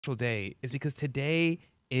special day is because today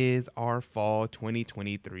is our fall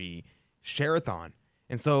 2023 Share-a-thon.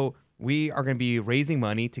 And so we are going to be raising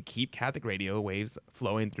money to keep Catholic radio waves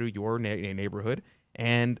flowing through your neighborhood.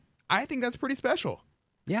 And I think that's pretty special.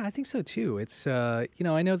 Yeah, I think so too. I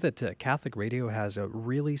know that Catholic radio has a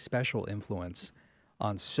really special influence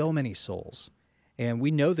on so many souls. And we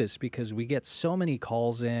know this because we get so many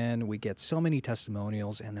calls in, we get so many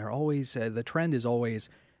testimonials, and they're always, the trend is always,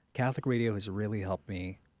 Catholic radio has really helped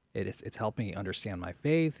me. It's helped me understand my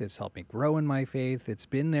faith. It's helped me grow in my faith. It's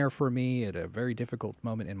been there for me at a very difficult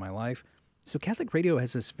moment in my life. So Catholic radio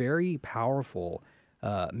has this very powerful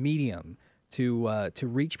medium to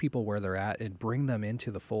reach people where they're at and bring them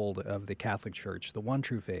into the fold of the Catholic Church, the one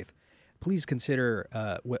true faith. Please consider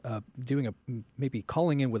maybe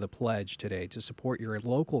calling in with a pledge today to support your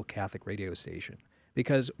local Catholic radio station,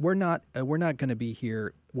 because we're not going to be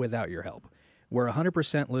here without your help. We're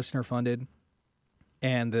 100% listener funded,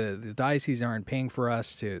 and the diocese aren't paying for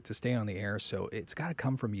us to stay on the air, so it's got to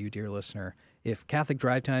come from you, dear listener. If Catholic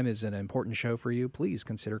Drive Time is an important show for you, please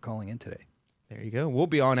consider calling in today. There you go. We'll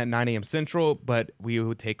be on at 9 a.m. Central, but we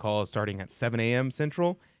will take calls starting at 7 a.m.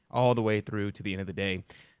 Central all the way through to the end of the day.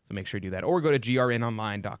 So make sure you do that. Or go to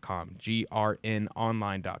grnonline.com,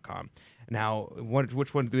 grnonline.com. Now,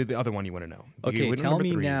 which one, the other one you want to know? Okay, tell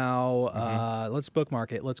me now. Let's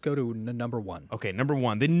bookmark it. Let's go to number one. Okay, number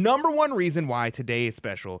one. The number one reason why today is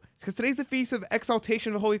special is because today's the Feast of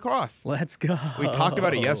Exaltation of the Holy Cross. Let's go. We talked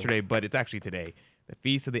about it yesterday, but it's actually today. The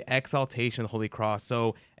Feast of the Exaltation of the Holy Cross.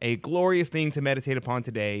 So a glorious thing to meditate upon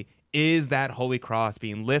today is that Holy Cross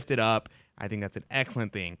being lifted up. I think that's an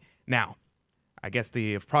excellent thing. Now, I guess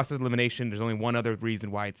the process of elimination, there's only one other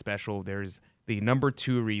reason why it's special. There's the number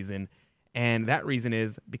two reason. And that reason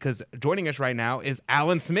is because joining us right now is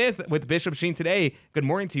Allan Smith with Bishop Sheen today. Good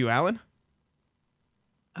morning to you, Allan.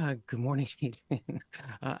 Good morning, Adrian.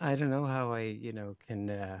 I don't know how I,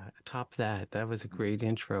 can top that. That was a great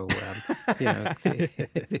intro.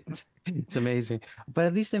 It's amazing. But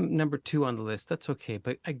at least I'm number two on the list. That's okay.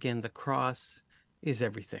 But again, the cross is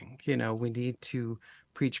everything. We need to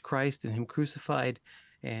preach Christ and Him crucified,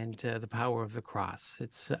 and the power of the cross.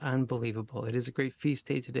 It's unbelievable. It is a great feast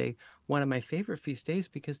day today. One of my favorite feast days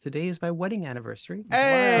because today is my wedding anniversary.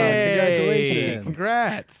 Hey! Wow, congratulations.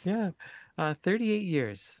 Congrats. Yeah. 38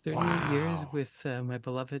 years. 38 years with my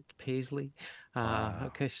beloved Paisley.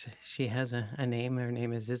 Because she has a name. Her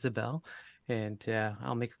name is Isabel. And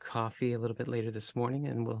I'll make a coffee a little bit later this morning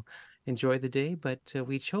and we'll enjoy the day. But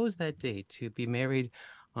we chose that day to be married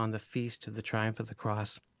on the Feast of the Triumph of the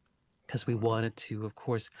Cross, because we wanted to, of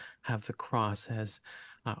course, have the cross as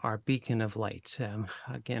our beacon of light,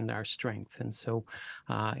 again, our strength. And so,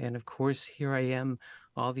 and of course, here I am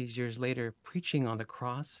all these years later preaching on the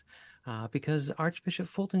cross, because Archbishop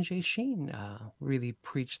Fulton J. Sheen really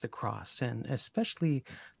preached the cross, and especially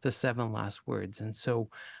the 7 last words. And so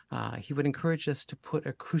he would encourage us to put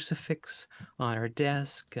a crucifix on our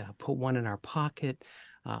desk, put one in our pocket,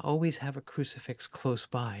 always have a crucifix close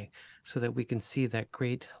by so that we can see that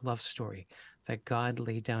great love story that God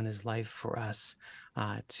laid down His life for us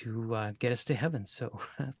to get us to heaven. So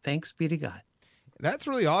thanks be to God. That's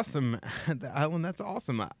really awesome, Allan. That's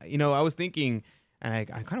awesome. I was thinking, and I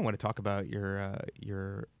kind of want to talk about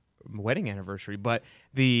your wedding anniversary, but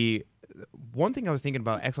the one thing I was thinking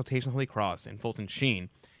about Exaltation of the Holy Cross and Fulton Sheen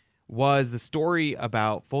was the story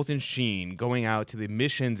about Fulton Sheen going out to the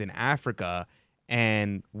missions in Africa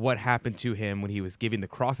and what happened to him when he was giving the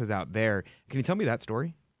crosses out there. Can you tell me that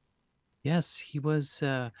story? Yes, he was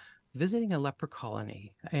visiting a leper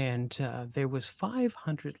colony, and there was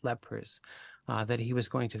 500 lepers that he was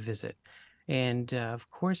going to visit. And of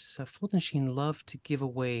course, Fulton Sheen loved to give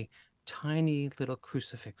away tiny little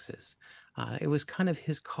crucifixes. It was kind of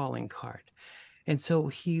his calling card. And so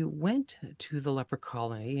he went to the leper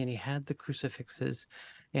colony and he had the crucifixes.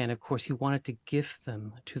 And of course, he wanted to gift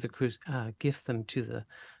them to the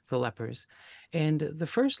lepers. And the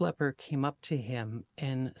first leper came up to him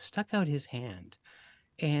and stuck out his hand.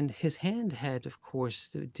 And his hand had, of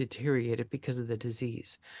course, deteriorated because of the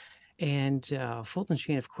disease. And Fulton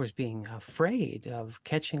Sheen, of course, being afraid of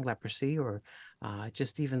catching leprosy or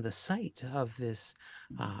just even the sight of this,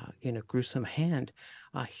 gruesome hand,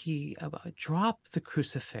 he dropped the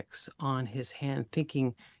crucifix on his hand,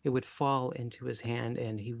 thinking it would fall into his hand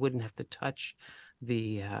and he wouldn't have to touch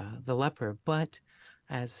the leper. But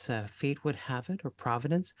as fate would have it, or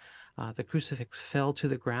providence, the crucifix fell to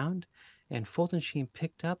the ground, and Fulton Sheen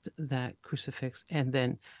picked up that crucifix and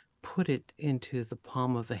then put it into the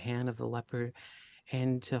palm of the hand of the leper.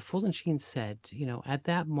 And Fulton Sheen said, at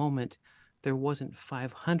that moment, there wasn't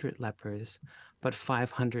 500 lepers, but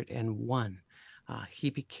 501. he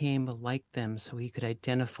became like them so he could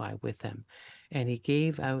identify with them. And he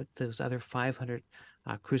gave out those other 500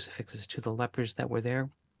 crucifixes to the lepers that were there.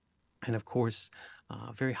 And of course,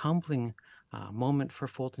 very humbling moment for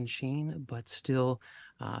Fulton Sheen, but still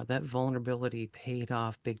that vulnerability paid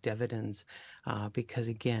off big dividends because,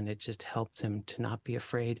 again, it just helped him to not be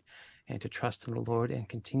afraid and to trust in the Lord and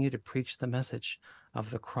continue to preach the message of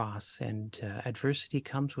the cross. And adversity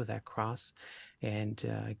comes with that cross. And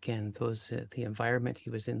again, the environment he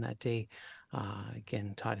was in that day,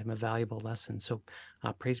 again, taught him a valuable lesson. So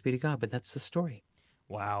praise be to God. But that's the story.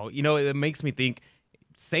 Wow. It makes me think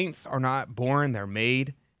saints are not born, they're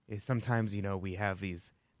made. Sometimes, we have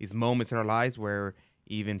these moments in our lives where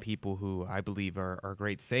even people who I believe are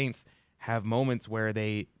great saints have moments where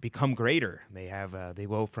they become greater. They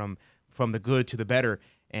go from the good to the better.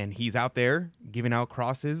 And he's out there giving out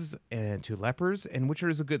crosses to lepers, and which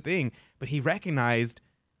is a good thing. But he recognized,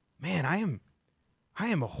 man, I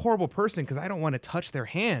am a horrible person because I don't want to touch their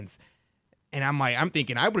hands. And I'm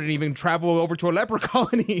thinking I wouldn't even travel over to a leper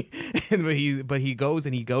colony. but he goes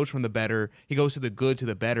from the better. He goes to the good to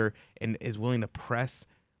the better, and is willing to press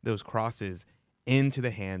those crosses into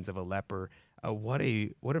the hands of a leper. What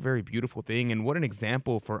a very beautiful thing, and what an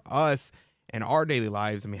example for us in our daily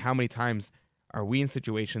lives. I mean, how many times are we in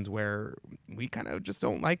situations where we kind of just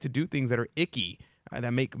don't like to do things that are icky,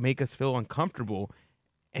 that make us feel uncomfortable?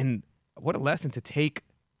 And what a lesson to take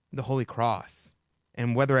the Holy Cross.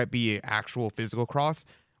 And whether it be an actual physical cross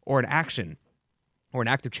or an action or an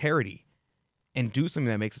act of charity, and do something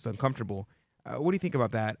that makes us uncomfortable. What do you think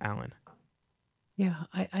about that, Allan? Yeah,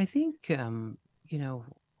 I think,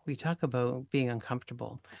 we talk about being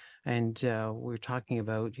uncomfortable, and we're talking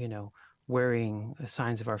about, wearing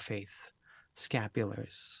signs of our faith,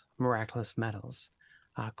 scapulars, miraculous medals,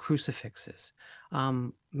 crucifixes.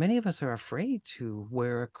 Many of us are afraid to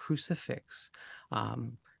wear a crucifix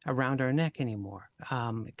around our neck anymore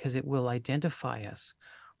because it will identify us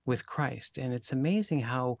with Christ. And it's amazing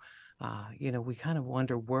how, we kind of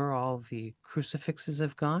wonder where all the crucifixes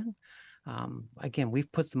have gone. Again,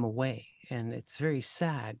 we've put them away, and it's very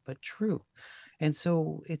sad, but true. And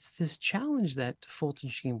so it's this challenge that Fulton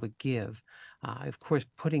Sheen would give, of course,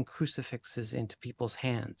 putting crucifixes into people's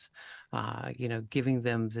hands, giving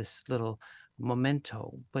them this little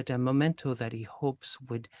memento, but a memento that he hopes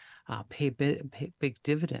would pay big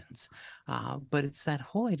dividends. But it's that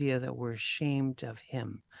whole idea that we're ashamed of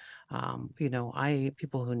him.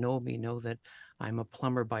 People who know me know that I'm a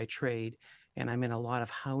plumber by trade, and I'm in a lot of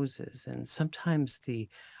houses. And sometimes the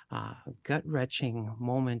gut-wrenching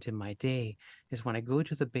moment in my day is when I go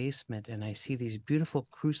to the basement and I see these beautiful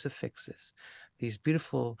crucifixes, these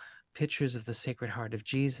beautiful pictures of the Sacred Heart of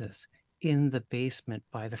Jesus in the basement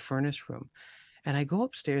by the furnace room. And I go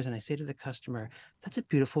upstairs and I say to the customer, that's a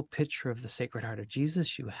beautiful picture of the Sacred Heart of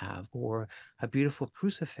Jesus you have, or a beautiful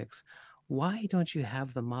crucifix. Why don't you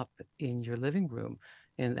have them up in your living room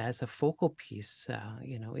and as a focal piece,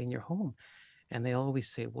 in your home? And they always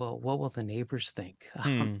say, well, what will the neighbors think?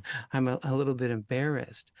 I'm a little bit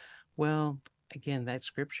embarrassed. Well, again, that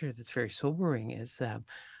scripture that's very sobering is,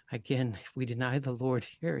 again, if we deny the Lord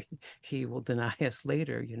here, he will deny us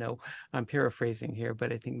later. I'm paraphrasing here,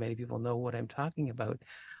 but I think many people know what I'm talking about.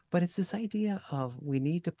 But it's this idea of we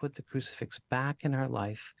need to put the crucifix back in our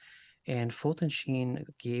life. And Fulton Sheen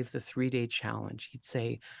gave the 3-day challenge. He'd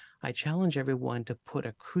say, I challenge everyone to put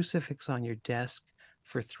a crucifix on your desk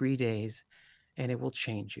for 3 days, and it will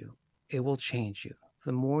change you. It will change you.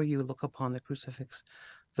 The more you look upon the crucifix,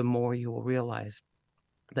 the more you will realize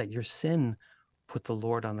that your sin put the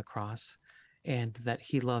Lord on the cross, and that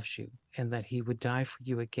he loves you, and that he would die for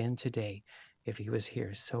you again today if he was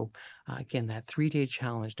here. So again, that 3-day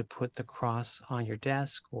challenge to put the cross on your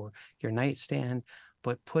desk or your nightstand,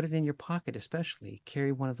 but put it in your pocket, especially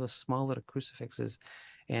carry one of those small little crucifixes.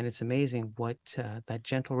 And it's amazing what that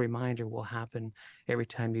gentle reminder will happen every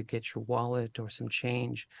time you get your wallet or some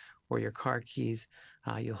change or your car keys.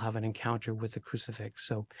 You'll have an encounter with the crucifix.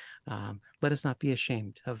 So let us not be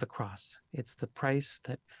ashamed of the cross. It's the price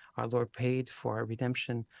that our Lord paid for our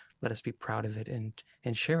redemption. Let us be proud of it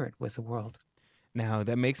and share it with the world. Now,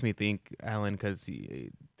 that makes me think, Allan, because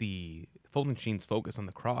the Fulton Sheen's focus on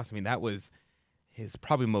the cross, I mean, that was his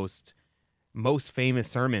probably most famous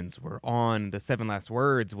sermons were on the 7 last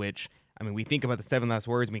words, which, I mean, we think about the 7 last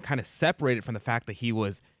words and we kind of separate it from the fact that he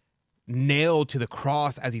was nailed to the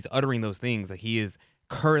cross as he's uttering those things, that he was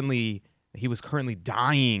currently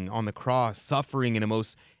dying on the cross, suffering in a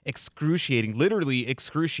most literally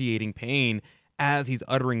excruciating pain as he's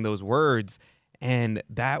uttering those words. And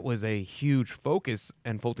that was a huge focus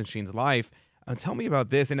in Fulton Sheen's life. Tell me about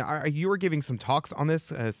this. And you are giving some talks on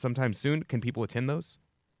this sometime soon. Can people attend those?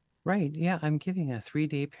 Right. Yeah, I'm giving a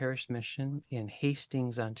 3-day parish mission in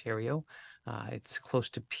Hastings, Ontario. It's close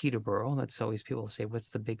to Peterborough. That's always people say, what's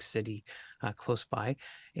the big city close by?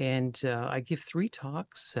 And I give 3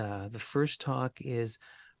 talks. The first talk is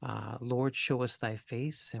Lord, show us thy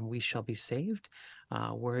face and we shall be saved,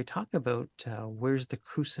 where I talk about where's the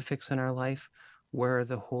crucifix in our life? Where are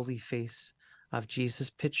the holy face of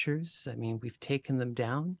Jesus pictures? I mean, we've taken them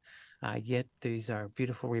down. Yet these are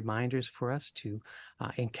beautiful reminders for us to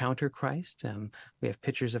encounter Christ. We have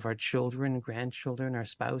pictures of our children, grandchildren, our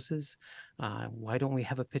spouses. Why don't we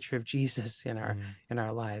have a picture of Jesus in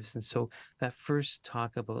our lives? And so that first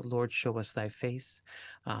talk about Lord, show us thy face.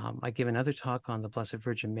 I give another talk on the Blessed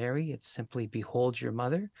Virgin Mary. It's simply Behold your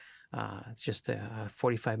mother. It's just a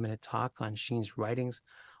 45-minute talk on Sheen's writings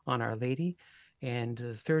on Our Lady. And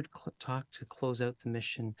the third talk to close out the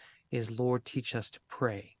mission is Lord, teach us to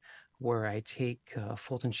pray, where I take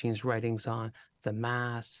Fulton Sheen's writings on the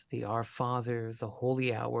Mass, the Our Father, the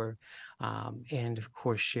Holy Hour, and of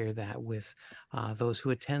course share that with those who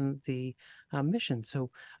attend the mission. So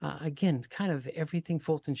again, kind of everything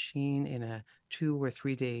Fulton Sheen in a 2 or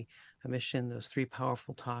 3 day mission, those 3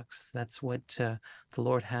 powerful talks. That's what the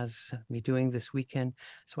Lord has me doing this weekend.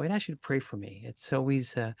 So I'd ask you to pray for me. It's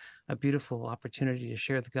always a beautiful opportunity to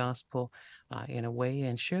share the gospel in a way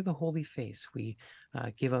and share the holy face. We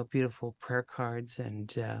give out beautiful prayer cards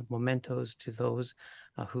and mementos to those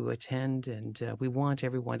who attend. And we want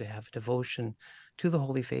everyone to have devotion to the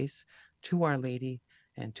holy face, to Our Lady,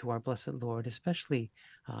 and to our blessed Lord, especially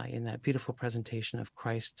in that beautiful presentation of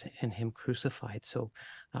Christ and him crucified. So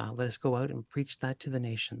let us go out and preach that to the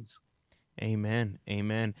nations. Amen.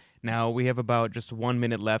 Amen. Now, we have about just 1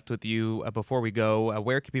 minute left with you. Before we go,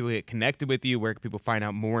 where can people get connected with you? Where can people find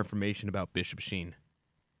out more information about Bishop Sheen?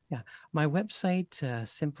 Yeah, my website,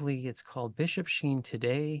 simply, it's called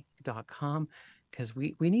bishopsheentoday.com, because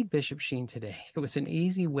we need Bishop Sheen today. It was an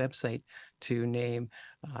easy website to name,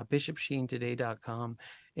 bishopsheentoday.com.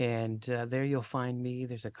 And there you'll find me.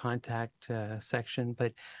 There's a contact section.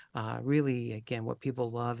 But really, again, what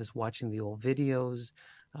people love is watching the old videos,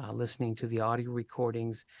 listening to the audio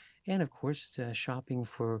recordings, and of course, shopping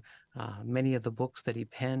for many of the books that he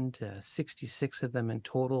penned, 66 of them in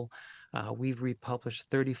total. We've republished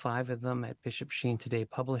 35 of them at Bishop Sheen Today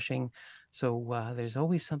Publishing. So there's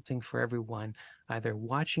always something for everyone, either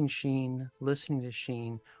watching Sheen, listening to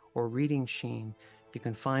Sheen, or reading Sheen. You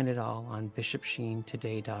can find it all on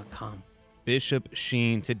bishopsheentoday.com.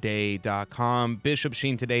 bishopsheentoday.com,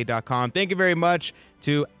 bishopsheentoday.com. Thank you very much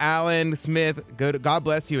to Allan Smith. God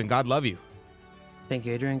bless you and God love you. Thank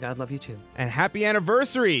you, Adrian. God love you too. And happy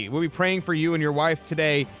anniversary. We'll be praying for you and your wife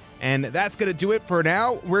today. And that's going to do it for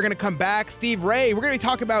now. We're going to come back. Steve Ray, we're going to be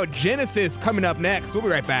talking about Genesis coming up next. We'll be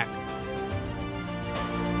right back.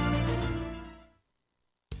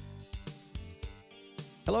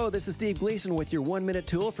 Hello, this is Steve Gleason with your 1-minute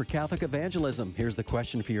tool for Catholic evangelism. Here's the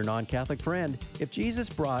question for your non-Catholic friend. If Jesus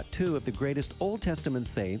brought 2 of the greatest Old Testament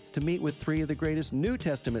saints to meet with 3 of the greatest New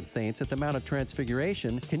Testament saints at the Mount of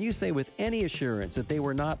Transfiguration, can you say with any assurance that they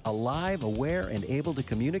were not alive, aware, and able to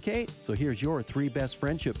communicate? So here's your 3 best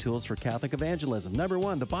friendship tools for Catholic evangelism. Number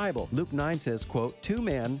 1, the Bible. Luke 9 says, quote, 2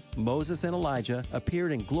 men, Moses and Elijah,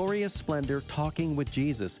 appeared in glorious splendor talking with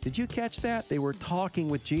Jesus. Did you catch that? They were talking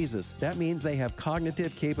with Jesus. That means they have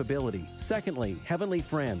cognitive capability. Secondly, heavenly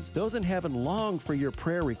friends. Those in heaven long for your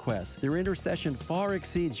prayer requests. Their intercession far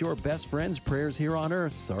exceeds your best friend's prayers here on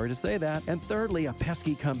earth. Sorry to say that. And thirdly, a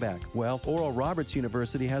pesky comeback. Well, Oral Roberts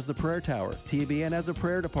University has the prayer tower. TBN has a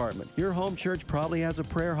prayer department. Your home church probably has a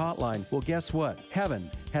prayer hotline. Well, guess what? Heaven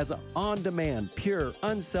has on-demand, pure,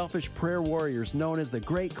 unselfish prayer warriors known as the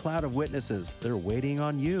Great Cloud of Witnesses. They're waiting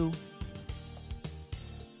on you.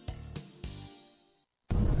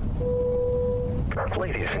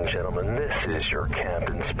 Ladies and gentlemen, this is your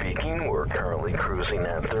captain speaking. We're currently cruising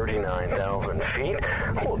at 39,000 feet.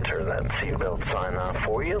 We'll turn that seatbelt sign off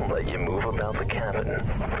for you and let you move about the cabin.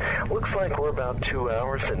 Looks like we're about 2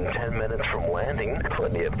 hours and 10 minutes from landing.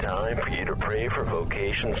 Plenty of time for you to pray for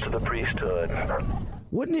vocations to the priesthood.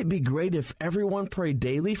 Wouldn't it be great if everyone prayed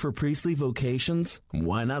daily for priestly vocations?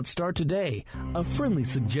 Why not start today? A friendly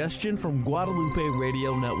suggestion from Guadalupe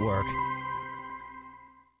Radio Network.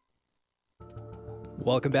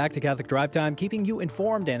 Welcome back to Catholic Drive Time, keeping you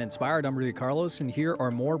informed and inspired. I'm Rudy Carlos, and here are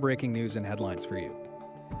more breaking news and headlines for you.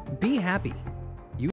 Be happy.